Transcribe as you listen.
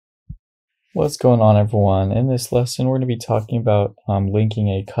What's going on, everyone? In this lesson, we're going to be talking about linking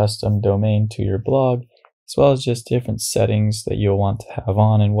a custom domain to your blog, as well as just different settings that you'll want to have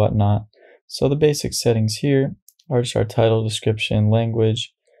on and whatnot. So the basic settings here are just our title, description,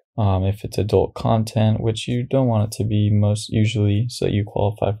 language, if it's adult content, which you don't want it to be most usually, so that you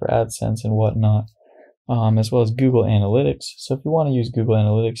qualify for AdSense and whatnot, as well as Google Analytics. So if you want to use Google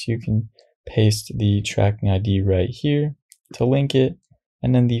Analytics, you can paste the tracking ID right here to link it.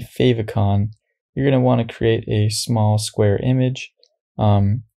 And then the favicon, you're going to want to create a small square image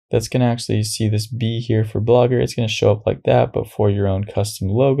that's going to actually see this B here for Blogger. It's going to show up like that, but for your own custom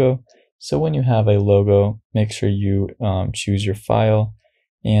logo. So when you have a logo, make sure you choose your file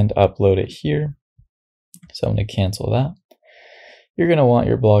and upload it here. So I'm going to cancel that. You're going to want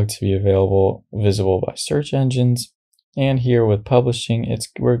your blog to be visible by search engines. And here with publishing,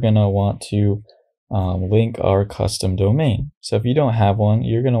 we're going to want to link our custom domain. So if you don't have one,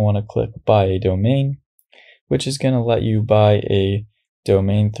 you're going to want to click buy a domain, which is going to let you buy a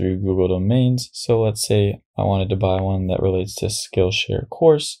domain through Google Domains. So let's say I wanted to buy one that relates to Skillshare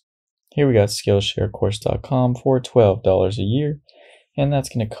course. Here we got skillsharecourse.com for $12 a year, and that's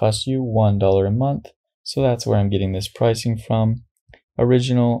going to cost you $1 a month. So that's where I'm getting this pricing from.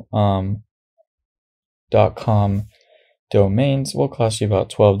 Original .com domains will cost you about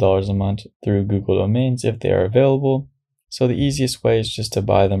 $12 a month through Google Domains if they are available. So the easiest way is just to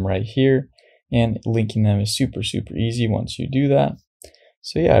buy them right here, and linking them is super easy once you do that.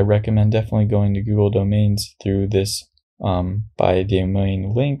 So yeah, I recommend definitely going to Google Domains through this buy a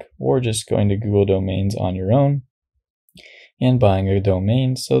domain link, or just going to Google Domains on your own and buying a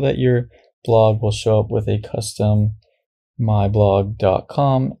domain so that your blog will show up with a custom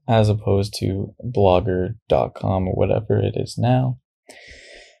myblog.com as opposed to blogger.com or whatever it is now.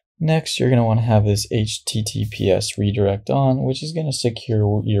 Next, you're going to want to have this HTTPS redirect on, which is going to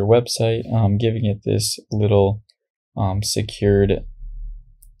secure your website, giving it this little secured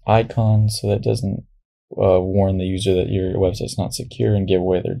icon so that it doesn't warn the user that your website's not secure and give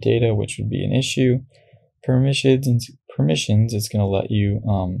away their data, which would be an issue. Permissions, it's going to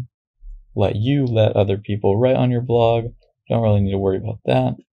let other people write on your blog. Don't really need to worry about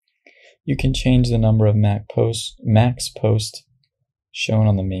that. You can change the number of max posts shown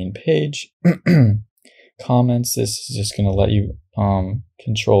on the main page. Comments, this is just going to let you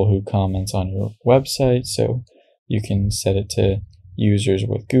control who comments on your website. So you can set it to users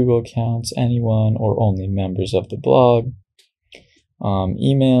with Google accounts, anyone, or only members of the blog.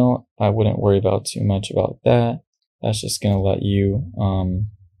 Email, I wouldn't worry about too much about that. That's just going to let you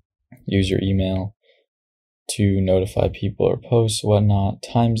use your email to notify people or posts, whatnot.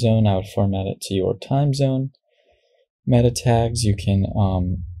 Time zone, I would format it to your time zone. Meta tags, you can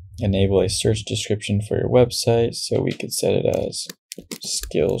enable a search description for your website. So we could set it as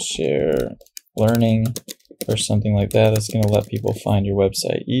Skillshare Learning or something like that. That's going to let people find your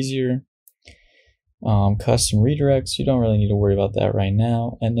website easier. Custom redirects, you don't really need to worry about that right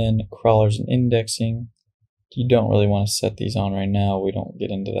now. And then crawlers and indexing, you don't really want to set these on right now. We don't get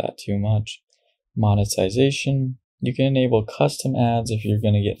into that too much. Monetization, you can enable custom ads if you're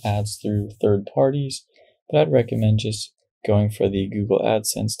going to get ads through third parties, but I'd recommend just going for the Google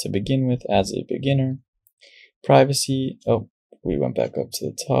AdSense to begin with as a beginner. Privacy, oh, we went back up to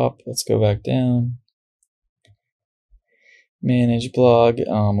the top. Let's go back down. Manage blog,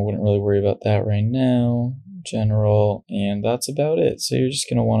 I wouldn't really worry about that right now. General, and that's about it. So you're just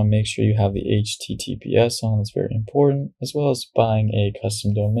going to want to make sure you have the HTTPS on. That's very important, as well as buying a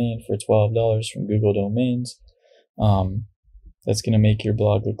custom domain for $12 from Google Domains. That's going to make your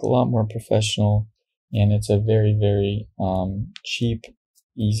blog look a lot more professional, and it's a very cheap,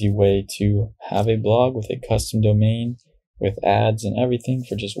 easy way to have a blog with a custom domain with ads and everything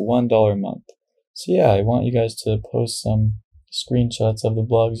for just $1 a month. So yeah, I want you guys to post some screenshots of the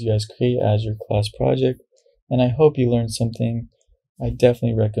blogs you guys create as your class project. And I hope you learned something. I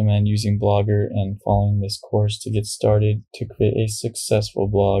definitely recommend using Blogger and following this course to get started to create a successful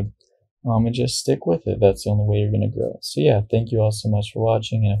blog. And just stick with it. That's the only way you're going to grow. So yeah, thank you all so much for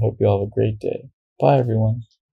watching, and I hope you all have a great day. Bye, everyone.